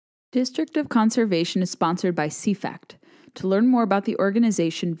District of Conservation is sponsored by CFACT. To learn more about the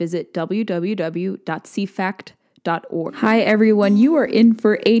organization, visit www.cfact.org. Hi, everyone. You are in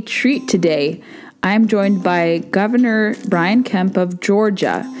for a treat today. I'm joined by Governor Brian Kemp of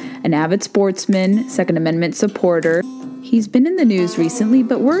Georgia, an avid sportsman, Second Amendment supporter. He's been in the news recently,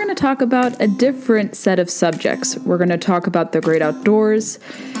 but we're going to talk about a different set of subjects. We're going to talk about the great outdoors,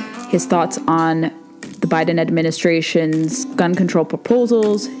 his thoughts on the Biden administration's gun control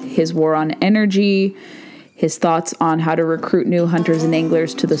proposals, his war on energy, his thoughts on how to recruit new hunters and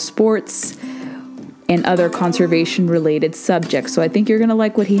anglers to the sports, and other conservation-related subjects. So I think you're going to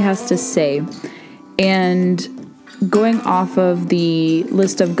like what he has to say. And going off of the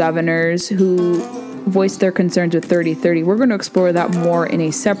list of governors who voiced their concerns with 3030, we're going to explore that more in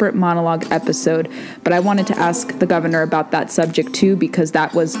a separate monologue episode. But I wanted to ask the governor about that subject too, because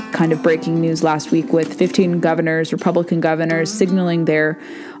that was kind of breaking news last week with 15 governors, Republican governors, signaling their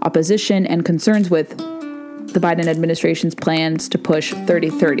opposition and concerns with the Biden administration's plans to push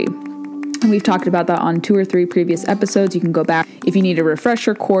 3030. And we've talked about that on 2 or 3 previous episodes. You can go back if you need a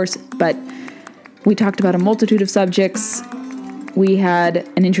refresher course, but we talked about a multitude of subjects. We had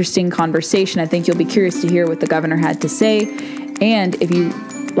an interesting conversation. I think you'll be curious to hear what the governor had to say. And if you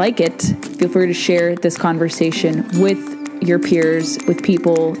like it, feel free to share this conversation with your peers, with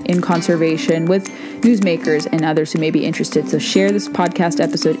people in conservation, with newsmakers and others who may be interested. So share this podcast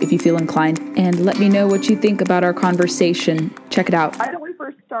episode if you feel inclined, and let me know what you think about our conversation. Check it out. Why don't we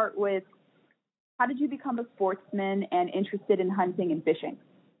first start with, how did you become a sportsman and interested in hunting and fishing?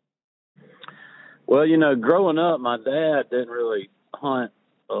 Well, growing up, my dad didn't really hunt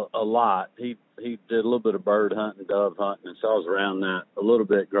a lot. He did a little bit of bird hunting, dove hunting, and so I was around that a little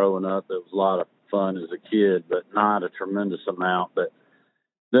bit growing up. It was a lot of fun as a kid, but not a tremendous amount. But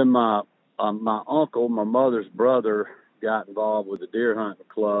then my uncle, my mother's brother, got involved with the deer hunting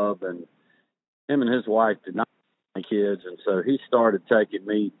club, and him and his wife did not have kids, and so he started taking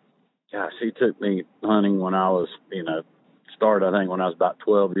me. Gosh, he took me hunting when I was, started, I think, when I was about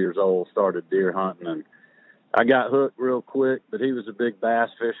 12 years old, started deer hunting, and I got hooked real quick, but he was a big bass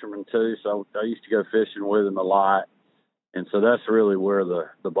fisherman too, so I used to go fishing with him a lot, and so that's really where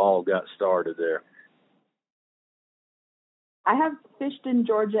the ball got started there. I have fished in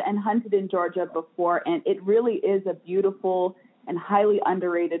Georgia and hunted in Georgia before, and it really is a beautiful and highly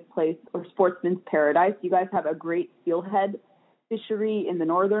underrated place, or sportsman's paradise. You guys have a great steelhead fishery in the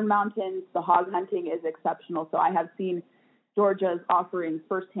northern mountains. The hog hunting is exceptional, so I have seen Georgia's offerings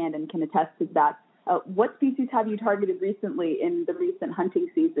firsthand and can attest to that. What species have you targeted recently in the recent hunting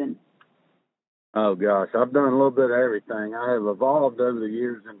season? Oh, gosh, I've done a little bit of everything. I have evolved over the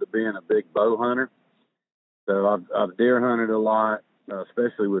years into being a big bow hunter. So I've deer hunted a lot,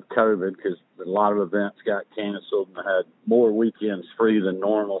 especially with COVID, because a lot of events got canceled and I had more weekends free than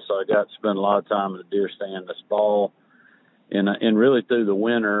normal. So I got to spend a lot of time in the deer stand this fall. And really through the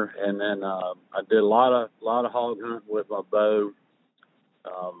winter, and then I did a lot of hog hunting with my bow,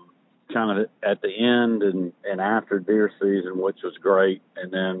 kind of at the end and after deer season, which was great.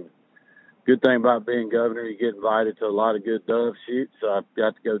 And then good thing about being governor, you get invited to a lot of good dove shoots. So I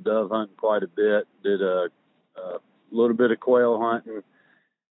got to go dove hunting quite a bit. Did a little bit of quail hunting,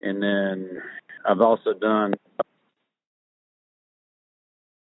 and then I've also done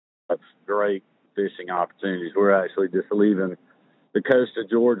great fishing opportunities. We're actually just leaving the coast of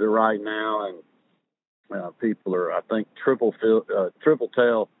Georgia right now, and people are, I think, triple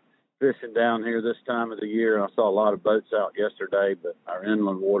tail fishing down here this time of the year. I saw a lot of boats out yesterday, but our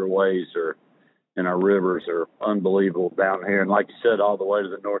inland waterways and our rivers are unbelievable down here. And like you said, all the way to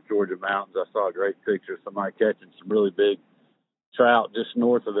the North Georgia mountains, I saw a great picture of somebody catching some really big trout just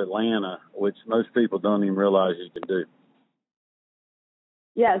north of Atlanta, which most people don't even realize you can do.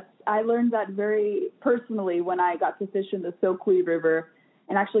 Yes, I learned that very personally when I got to fish in the Soquel River.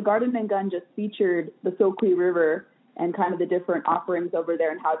 And actually, Garden and Gun just featured the Soquel River and kind of the different offerings over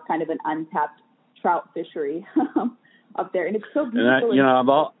there and how it's kind of an untapped trout fishery up there. And it's so beautiful.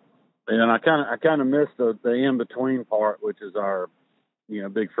 And I kind of missed the in-between part, which is our,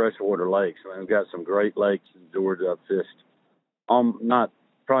 big freshwater lakes. I mean, we've got some great lakes in Georgia. I've fished,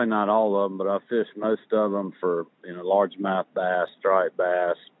 probably not all of them, but I fished most of them for, largemouth bass, striped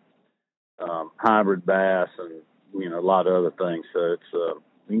bass, hybrid bass, and, a lot of other things. So it's,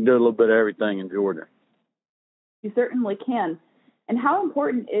 you can do a little bit of everything in Georgia. You certainly can. And how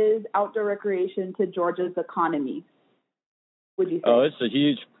important is outdoor recreation to Georgia's economy, would you say? Oh, it's a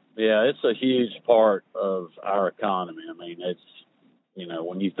huge part of our economy. I mean, it's,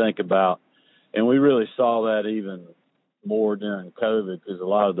 when you think about, and we really saw that even more during COVID because a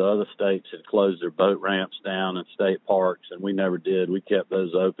lot of the other states had closed their boat ramps down in state parks, and we never did. We kept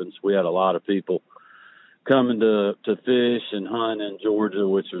those open. So we had a lot of people coming to fish and hunt in Georgia,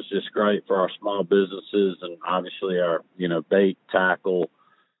 which was just great for our small businesses and obviously our, bait, tackle,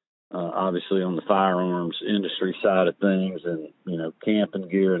 obviously on the firearms industry side of things and, camping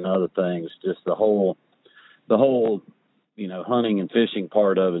gear and other things. Just the whole, hunting and fishing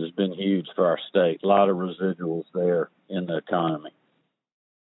part of it has been huge for our state. A lot of residuals there in the economy.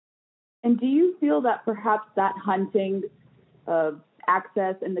 And do you feel that perhaps that hunting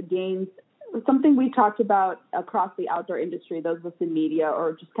access and the gains, something we talked about across the outdoor industry, those of us in media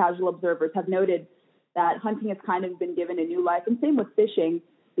or just casual observers have noted that hunting has kind of been given a new life, and same with fishing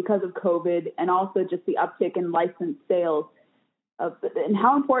because of COVID and also just the uptick in licensed sales. And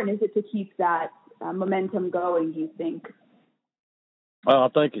how important is it to keep that momentum going, do you think? Well, I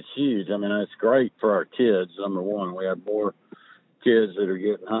think it's huge. I mean, it's great for our kids. Number one, we have more kids that are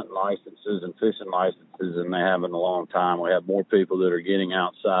getting hunting licenses and fishing licenses than they have in a long time. We have more people that are getting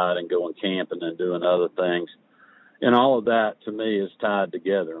outside and going camping and doing other things. And all of that, to me, is tied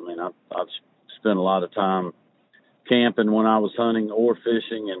together. I mean, I've spent a lot of time camping when I was hunting or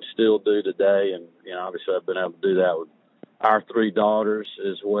fishing and still do today. And, obviously I've been able to do that with our 3 daughters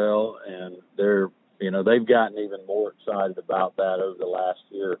as well. And they've gotten even more excited about that over the last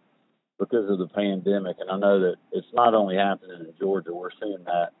year because of the pandemic. And I know that it's not only happening in Georgia, we're seeing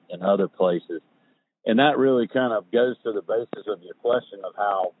that in other places. And that really kind of goes to the basis of your question of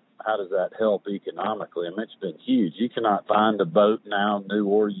how does that help economically? I mean, it's been huge. You cannot find a boat now, new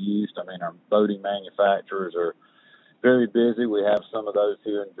or used. I mean, our boating manufacturers are very busy. We have some of those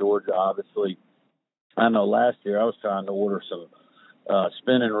here in Georgia, obviously. I know last year I was trying to order some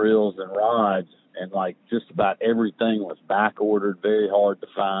spinning reels and rods, and just about everything was back ordered, very hard to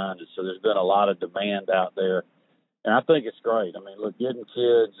find. And so there's been a lot of demand out there. And I think it's great. I mean, look, getting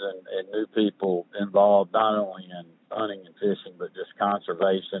kids and new people involved, not only in hunting and fishing, but just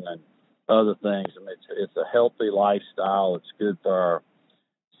conservation and other things. I mean, it's a healthy lifestyle. It's good for our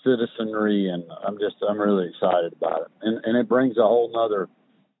citizenry, and I'm really excited about it. And it brings a whole nother,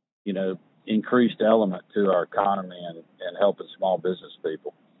 increased element to our economy and helping small business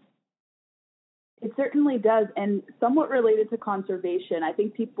people. It certainly does. And somewhat related to conservation, I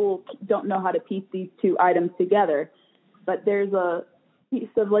think people don't know how to piece these two items together, but there's a piece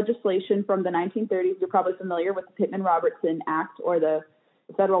of legislation from the 1930s. You're probably familiar with the Pittman-Robertson Act, or the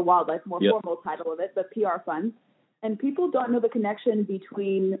Federal Wildlife, more formal title of it, but PR funds. And people don't know the connection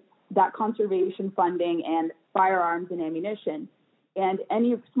between that conservation funding and firearms and ammunition. And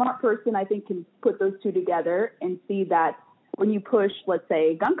any smart person, I think, can put those two together and see that when you push, let's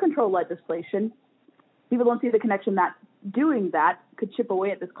say, gun control legislation, people don't see the connection that doing that could chip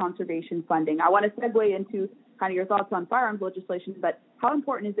away at this conservation funding. I want to segue into kind of your thoughts on firearms legislation, but how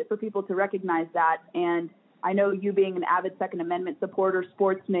important is it for people to recognize that? And I know you being an avid Second Amendment supporter,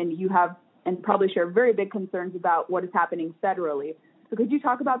 sportsman, you have and probably share very big concerns about what is happening federally. So could you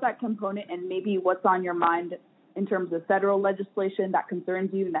talk about that component and maybe what's on your mind in terms of federal legislation that concerns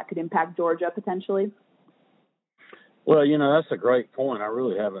you and that could impact Georgia potentially? Well, that's a great point. I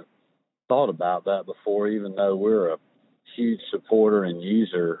really haven't thought about that before, even though we're a huge supporter and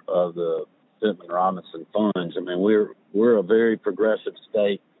user of the Pittman-Robertson funds. I mean, we're a very progressive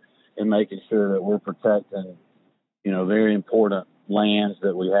state in making sure that we're protecting, very important lands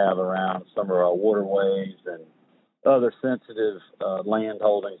that we have around some of our waterways and other sensitive land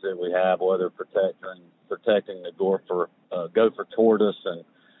holdings that we have, whether protecting the gopher tortoise and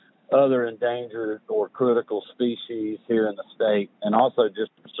other endangered or critical species here in the state, and also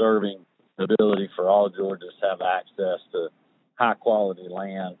just preserving the ability for all Georgians to have access to high quality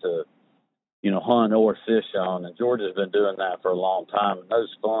land to, hunt or fish on. And Georgia's been doing that for a long time. And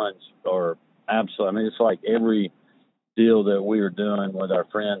those funds are absolutely, I mean, it's like every deal that we are doing with our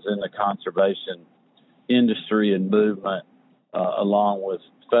friends in the conservation industry and movement, along with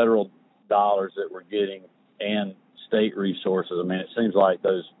federal dollars that we're getting and state resources. I mean, it seems like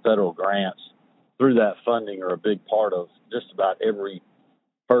those federal grants through that funding are a big part of just about every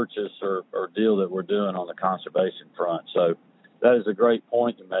purchase or deal that we're doing on the conservation front. So that is a great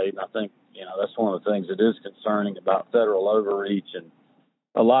point you made. And I think, that's one of the things that is concerning about federal overreach. And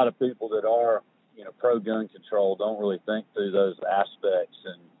a lot of people that are, pro-gun control don't really think through those aspects.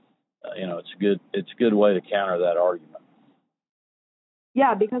 And, it's a good way to counter that argument.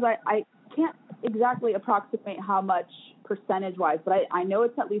 Yeah, because I can't exactly approximate how much percentage-wise, but I know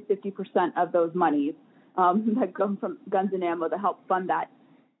it's at least 50% of those monies that come from guns and ammo to help fund that.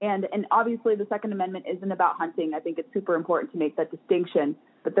 And obviously the Second Amendment isn't about hunting. I think it's super important to make that distinction.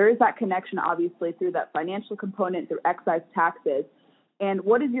 But there is that connection, obviously, through that financial component, through excise taxes. And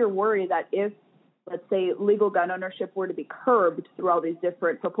what is your worry that if, let's say, legal gun ownership were to be curbed through all these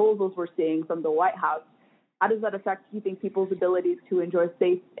different proposals we're seeing from the White House, how does that affect keeping people's abilities to enjoy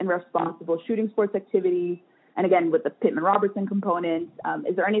safe and responsible shooting sports activities? And again, with the Pittman-Robertson component,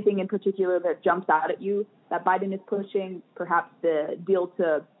 is there anything in particular that jumps out at you that Biden is pushing, perhaps the deal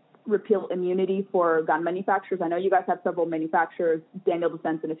to repeal immunity for gun manufacturers? I know you guys have several manufacturers, Daniel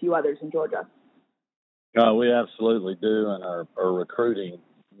Defense and a few others in Georgia. We absolutely do, and are recruiting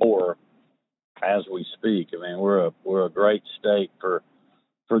more as we speak. I mean, we're a great state for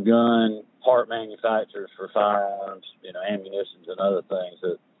gun part manufacturers, for firearms, ammunitions and other things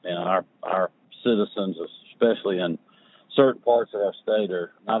that our citizens, especially in certain parts of our state,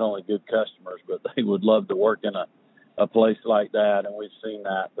 are not only good customers, but they would love to work in a place like that, and we've seen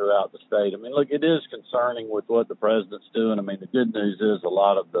that throughout the state. I mean, look, it is concerning with what the president's doing. I mean, the good news is a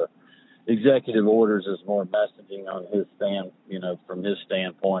lot of the executive orders is more messaging on his from his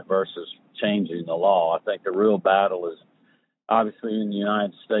standpoint versus changing the law. I think the real battle is obviously in the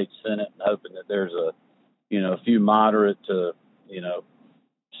United States Senate, and hoping that there's a few moderate to,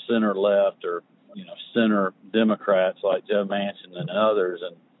 center left or, center Democrats like Joe Manchin and others,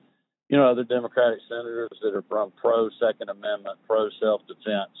 and, other Democratic senators that are from pro-Second Amendment,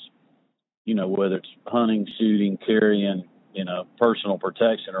 pro-self-defense, whether it's hunting, shooting, carrying, personal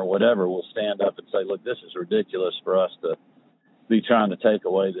protection or whatever, will stand up and say, look, this is ridiculous for us to be trying to take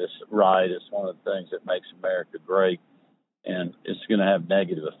away this right. It's one of the things that makes America great, and it's going to have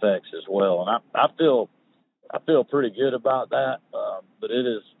negative effects as well. And I feel pretty good about that, but it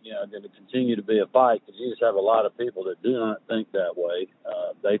is, going to continue to be a fight, because you just have a lot of people that do not think that way.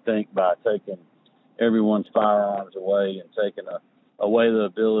 They think by taking everyone's firearms away and taking away the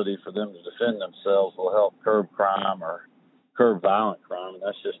ability for them to defend themselves will help curb crime or curb violent crime, and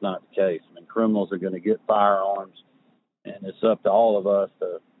that's just not the case. I mean, criminals are going to get firearms, and it's up to all of us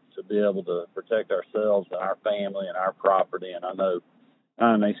to be able to protect ourselves and our family and our property. And I know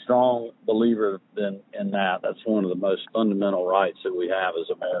I'm a strong believer in that. That's one of the most fundamental rights that we have as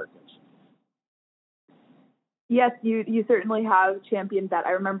Americans. Yes, you certainly have championed that.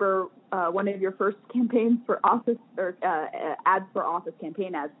 I remember one of your first campaigns for office, or ads for office,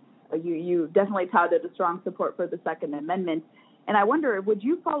 campaign ads. You definitely touted a strong support for the Second Amendment. And I wonder, would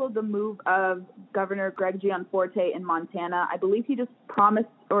you follow the move of Governor Greg Gianforte in Montana? I believe he just promised,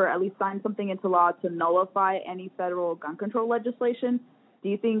 or at least signed something into law, to nullify any federal gun control legislation. Do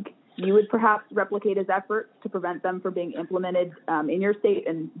you think you would perhaps replicate his efforts to prevent them from being implemented in your state?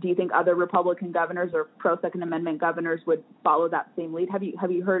 And do you think other Republican governors or pro-Second Amendment governors would follow that same lead? Have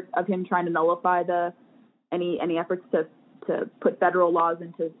you heard of him trying to nullify any efforts to put federal laws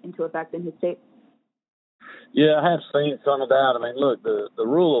into effect in his state? Yeah, I have seen some of that. I mean, look, the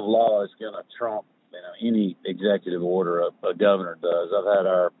rule of law is going to trump any executive order a governor does. I've had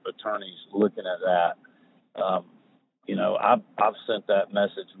our attorneys looking at that. I've sent that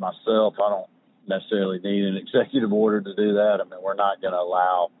message myself. I don't necessarily need an executive order to do that. I mean, we're not going to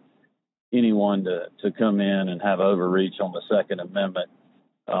allow anyone to come in and have overreach on the Second Amendment.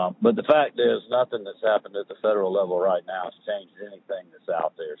 But the fact is, nothing that's happened at the federal level right now has changed anything that's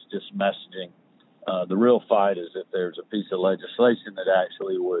out there. It's just messaging. The real fight is if there's a piece of legislation that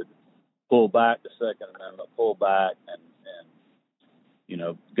actually would pull back the Second Amendment, pull back and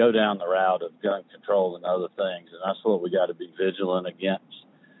go down the route of gun control and other things. And that's what we got to be vigilant against.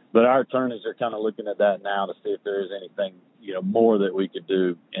 But our attorneys are kind of looking at that now to see if there is anything, more that we could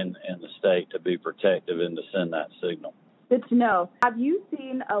do in the state to be protective and to send that signal. Good to know. Have you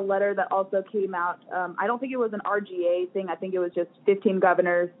seen a letter that also came out? I don't think it was an RGA thing. I think it was just 15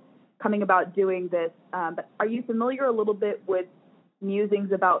 governors coming about doing this. But are you familiar a little bit with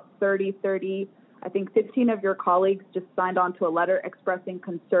musings about 3030? I think 15 of your colleagues just signed on to a letter expressing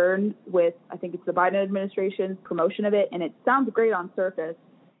concern with, I think it's the Biden administration's promotion of it, and it sounds great on surface.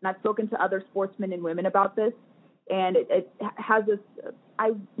 And I've spoken to other sportsmen and women about this, and it has this,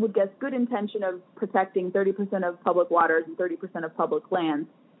 I would guess, good intention of protecting 30% of public waters and 30% of public lands.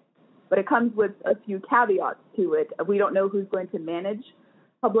 But it comes with a few caveats to it. We don't know who's going to manage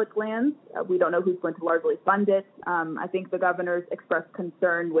public lands. We don't know who's going to largely fund it. I think the governors expressed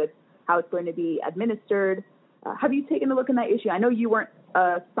concern with how it's going to be administered. Have you taken a look at that issue? I know you weren't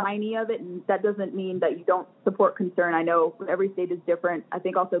a signee of it, and that doesn't mean that you don't support concern. I know every state is different. I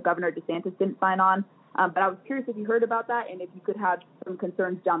think also Governor DeSantis didn't sign on. But I was curious if you heard about that and if you could have some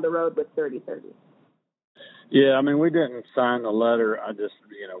concerns down the road with 3030. Yeah, I mean, we didn't sign the letter. I just,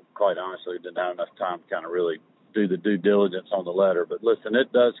 quite honestly, didn't have enough time to kind of really do the due diligence on the letter. But listen,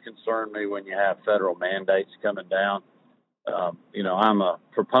 it does concern me when you have federal mandates coming down. I'm a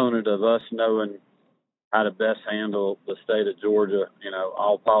proponent of us knowing how to best handle the state of Georgia.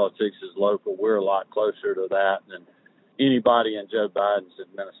 All politics is local. We're a lot closer to that than anybody in Joe Biden's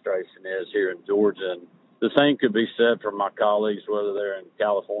administration is here in Georgia. And the same could be said for my colleagues, whether they're in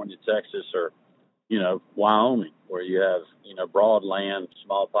California, Texas, or, Wyoming, where you have, broad land,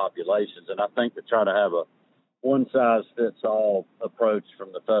 small populations. And I think to try to have a one-size-fits-all approach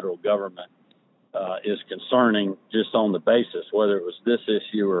from the federal government is concerning just on the basis, whether it was this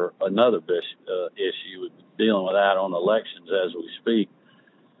issue or another issue, dealing with that on elections as we speak.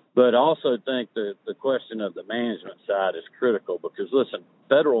 But I also think that the question of the management side is critical because, listen,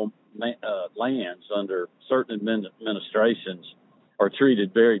 federal lands under certain administrations are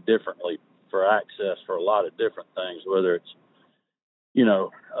treated very differently for access for a lot of different things, whether it's,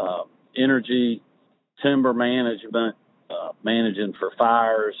 energy, timber management, managing for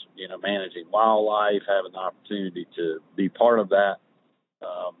fires, managing wildlife, having the opportunity to be part of that.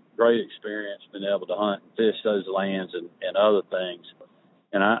 Great experience being able to hunt and fish those lands and other things.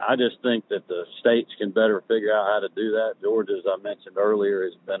 And I just think that the states can better figure out how to do that. Georgia, as I mentioned earlier,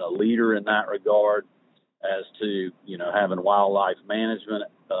 has been a leader in that regard as to, having wildlife management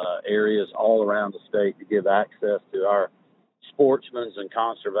areas all around the state to give access to our sportsmen and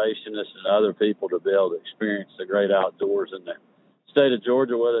conservationists and other people to be able to experience the great outdoors in the state of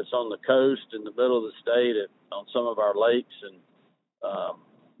Georgia, whether it's on the coast, in the middle of the state, on some of our lakes and,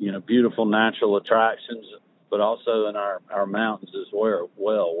 beautiful natural attractions, but also in our mountains as well,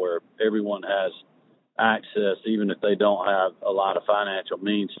 where everyone has access, even if they don't have a lot of financial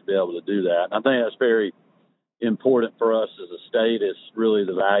means to be able to do that. And I think that's very important for us as a state. It's really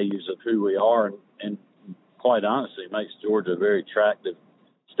the values of who we are, and quite honestly, it makes Georgia a very attractive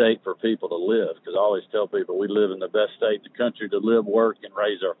state for people to live, because I always tell people we live in the best state in the country to live, work, and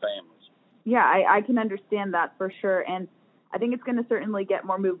raise our families. Yeah, I can understand that for sure. And I think it's going to certainly get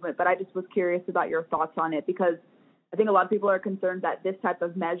more movement, but I just was curious about your thoughts on it, because I think a lot of people are concerned that this type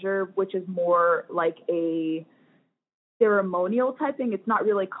of measure, which is more like a ceremonial type thing, it's not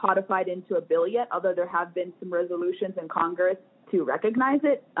really codified into a bill yet, although there have been some resolutions in Congress to recognize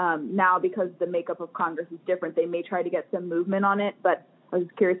it. Now, because the makeup of Congress is different, they may try to get some movement on it, but I was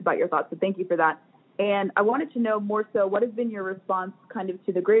curious about your thoughts, so thank you for that. And I wanted to know more so, what has been your response kind of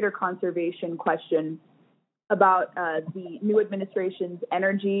to the greater conservation question about the new administration's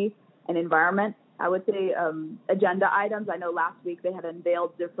energy and environment, I would say, agenda items? I know last week they had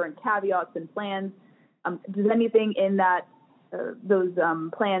unveiled different caveats and plans. Does anything in that those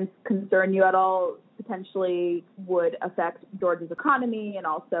plans concern you at all, potentially would affect Georgia's economy and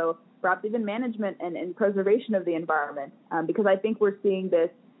also perhaps even management and preservation of the environment? Because I think we're seeing this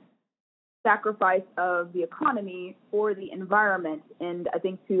sacrifice of the economy for the environment. And I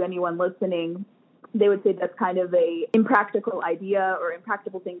think to anyone listening, they would say that's kind of a impractical idea or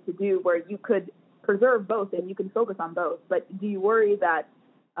impractical thing to do, where you could preserve both and you can focus on both. But do you worry that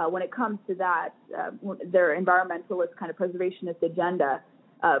when it comes to that, their environmentalist kind of preservationist agenda,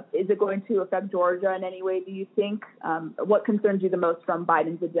 is it going to affect Georgia in any way, do you think? What concerns you the most from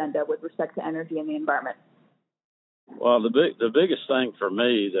Biden's agenda with respect to energy and the environment? Well, the biggest thing for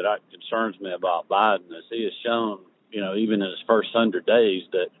me that concerns me about Biden is he has shown, even in his first 100 days,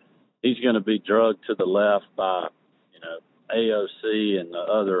 that he's going to be drugged to the left by, AOC and the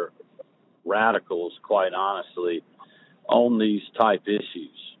other radicals, quite honestly, on these type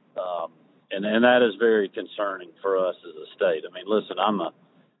issues. And that is very concerning for us as a state. I mean, listen, I'm a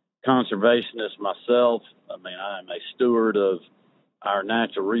conservationist myself. I mean, I'm a steward of our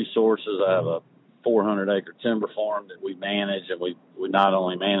natural resources. I have a 400-acre timber farm that we manage, and we not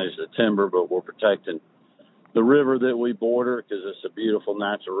only manage the timber, but we're protecting the river that we border, because it's a beautiful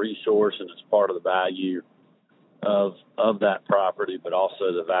natural resource and it's part of the value of that property, but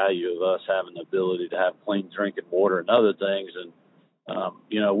also the value of us having the ability to have clean drinking water and other things. And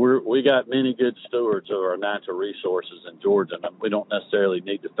we got many good stewards of our natural resources in Georgia, and we don't necessarily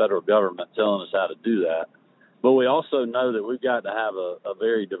need the federal government telling us how to do that. But we also know that we've got to have a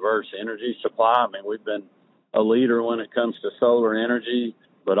very diverse energy supply. I mean, we've been a leader when it comes to solar energy,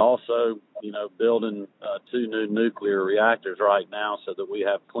 but also, building 2 new nuclear reactors right now so that we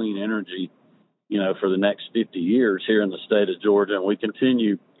have clean energy, for the next 50 years here in the state of Georgia. And we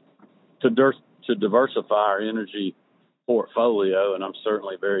continue to diversify our energy portfolio, and I'm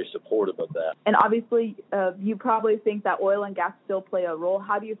certainly very supportive of that. And obviously, you probably think that oil and gas still play a role.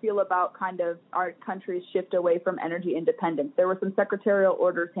 How do you feel about kind of our country's shift away from energy independence? There were some secretarial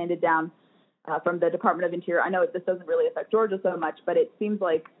orders handed down from the Department of Interior. I know this doesn't really affect Georgia so much, but it seems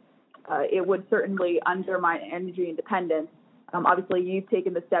like it would certainly undermine energy independence. Obviously, you've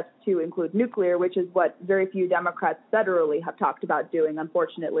taken the steps to include nuclear, which is what very few Democrats federally have talked about doing,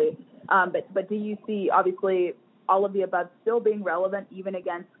 unfortunately. But do you see, obviously, all of the above still being relevant, even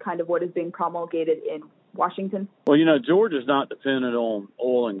against kind of what is being promulgated in Washington? Well, Georgia's not dependent on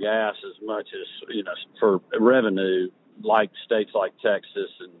oil and gas as much as, for revenue, like states like Texas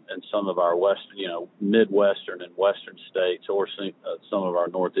and some of our western, Midwestern and Western states, or some of our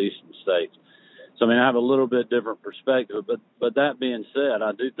Northeastern states. So, I have a little bit different perspective. But that being said,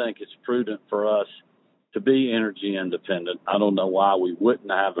 I do think it's prudent for us to be energy independent. I don't know why we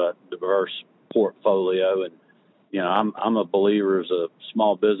wouldn't have a diverse portfolio. And, I'm a believer as a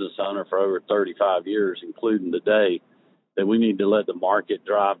small business owner for over 35 years, including today, that we need to let the market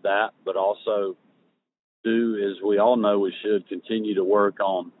drive that, but also do, as we all know we should, continue to work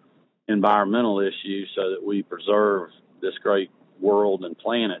on environmental issues so that we preserve this great world and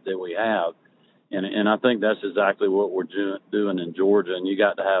planet that we have. And I think that's exactly what we're doing in Georgia. And you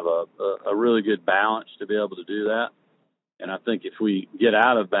got to have a really good balance to be able to do that. And I think if we get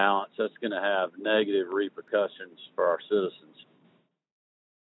out of balance, that's going to have negative repercussions for our citizens.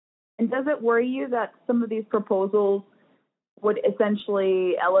 And does it worry you that some of these proposals would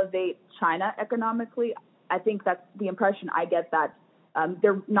essentially elevate China economically? I think that's the impression I get, that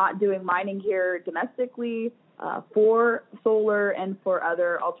they're not doing mining here domestically for solar and for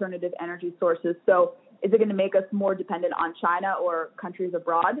other alternative energy sources. So is it going to make us more dependent on China or countries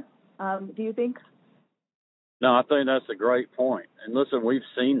abroad, do you think? No, I think that's a great point. And listen, we've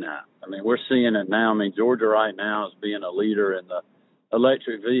seen that. We're seeing it now. Georgia right now is being a leader in the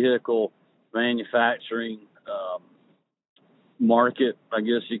electric vehicle manufacturing market, I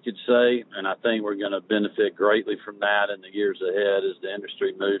guess you could say. And I think we're going to benefit greatly from that in the years ahead as the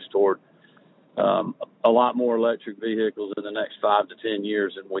industry moves toward a lot more electric vehicles in the next 5 to 10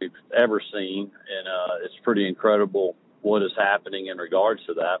 years than we've ever seen. And it's pretty incredible what is happening in regards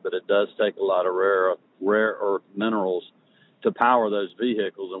to that. But it does take a lot of rare earth minerals to power those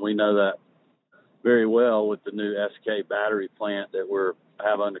vehicles. And we know that very well with the new SK battery plant that we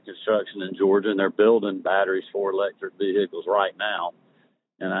have under construction in Georgia. And they're building batteries for electric vehicles right now.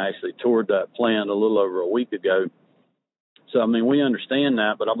 And I actually toured that plant a little over a week ago. So, we understand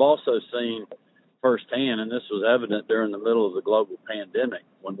that, but I've also seen firsthand, and this was evident during the middle of the global pandemic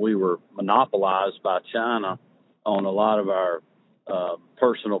when we were monopolized by China on a lot of our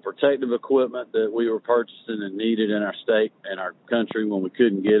personal protective equipment that we were purchasing and needed in our state and our country when we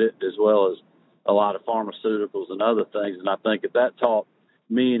couldn't get it, as well as a lot of pharmaceuticals and other things. And I think if that taught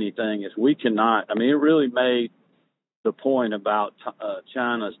me anything, is we cannot, it really made the point about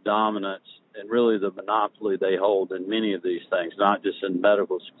China's dominance and really the monopoly they hold in many of these things, not just in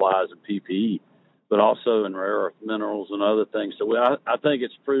medical supplies and PPE, but also in rare earth minerals and other things. So I think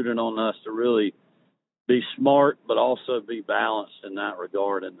it's prudent on us to really be smart, but also be balanced in that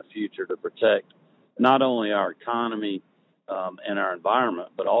regard in the future to protect not only our economy and our environment,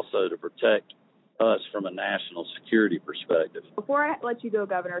 but also to protect us from a national security perspective. Before I let you go,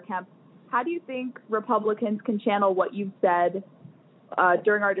 Governor Kemp, how do you think Republicans can channel what you've said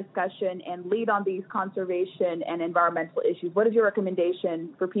during our discussion and lead on these conservation and environmental issues? What is your recommendation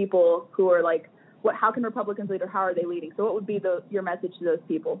for people who are like, how can Republicans lead, or how are they leading? So what would be your message to those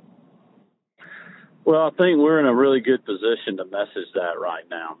people? Well, I think we're in a really good position to message that right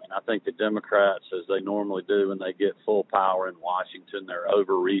now. I think the Democrats, as they normally do when they get full power in Washington, they're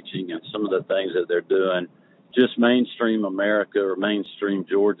overreaching, and some of the things that they're doing, just mainstream America or mainstream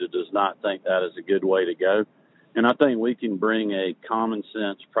Georgia does not think that is a good way to go. And I think we can bring a common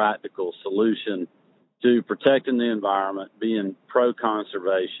sense, practical solution to protecting the environment, being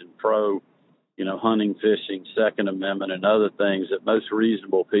pro-conservation, hunting, fishing, Second Amendment, and other things that most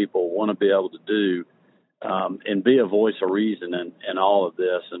reasonable people want to be able to do, and be a voice of reason in all of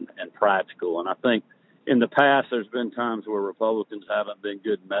this and practical. And I think in the past there's been times where Republicans haven't been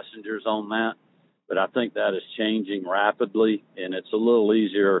good messengers on that, but I think that is changing rapidly, and it's a little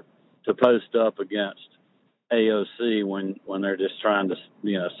easier to post up against AOC when they're just trying to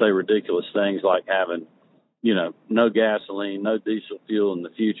say ridiculous things like having no gasoline, no diesel fuel in the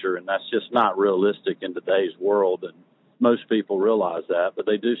future, and that's just not realistic in today's world, and most people realize that, but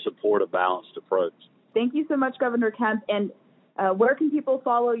they do support a balanced approach. Thank you so much, Governor Kemp. And where can people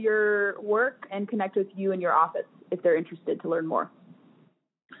follow your work and connect with you in your office if they're interested to learn more?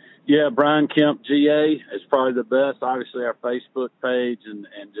 Yeah, Brian Kemp, GA is probably the best. Obviously, our Facebook page and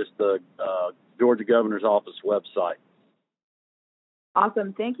just the Georgia Governor's Office website.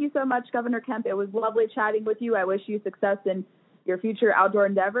 Awesome. Thank you so much, Governor Kemp. It was lovely chatting with you. I wish you success in your future outdoor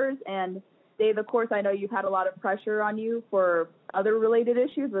endeavors, and stay the course. I know you've had a lot of pressure on you for other related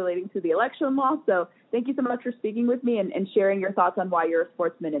issues relating to the election law. So thank you so much for speaking with me and sharing your thoughts on why you're a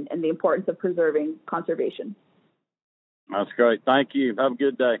sportsman and the importance of preserving conservation. That's great. Thank you. Have a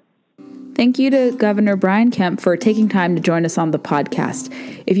good day. Thank you to Governor Brian Kemp for taking time to join us on the podcast.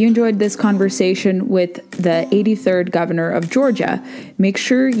 If you enjoyed this conversation with the 83rd Governor of Georgia, make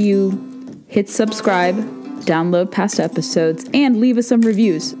sure you hit subscribe, download past episodes, and leave us some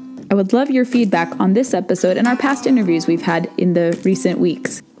reviews. I would love your feedback on this episode and our past interviews we've had in the recent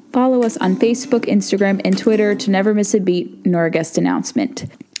weeks. Follow us on Facebook, Instagram, and Twitter to never miss a beat nor a guest announcement.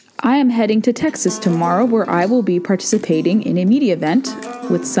 I am heading to Texas tomorrow, where I will be participating in a media event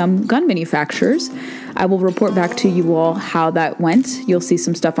with some gun manufacturers. I will report back to you all how that went. You'll see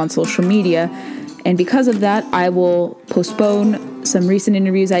some stuff on social media. And because of that, I will postpone some recent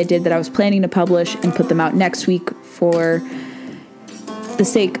interviews I did that I was planning to publish and put them out next week for the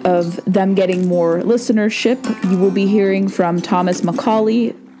sake of them getting more listenership. You will be hearing from Thomas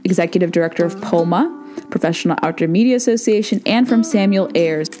McCauley, Executive Director of POMA, Professional Outdoor Media Association, and from Samuel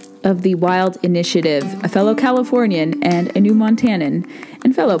Ayers of the Wild Initiative, a fellow Californian and a new Montanan,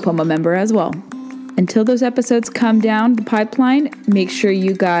 and fellow POMA member as well. Until those episodes come down the pipeline, make sure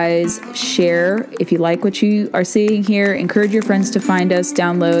you guys share if you like what you are seeing here. Encourage your friends to find us,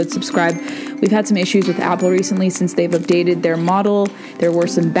 download, subscribe. We've had some issues with Apple recently since they've updated their model. There were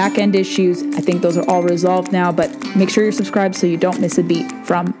some back-end issues. I think those are all resolved now, but make sure you're subscribed so you don't miss a beat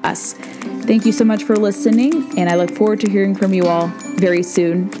from us. Thank you so much for listening, and I look forward to hearing from you all very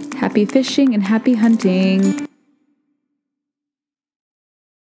soon. Happy fishing and happy hunting.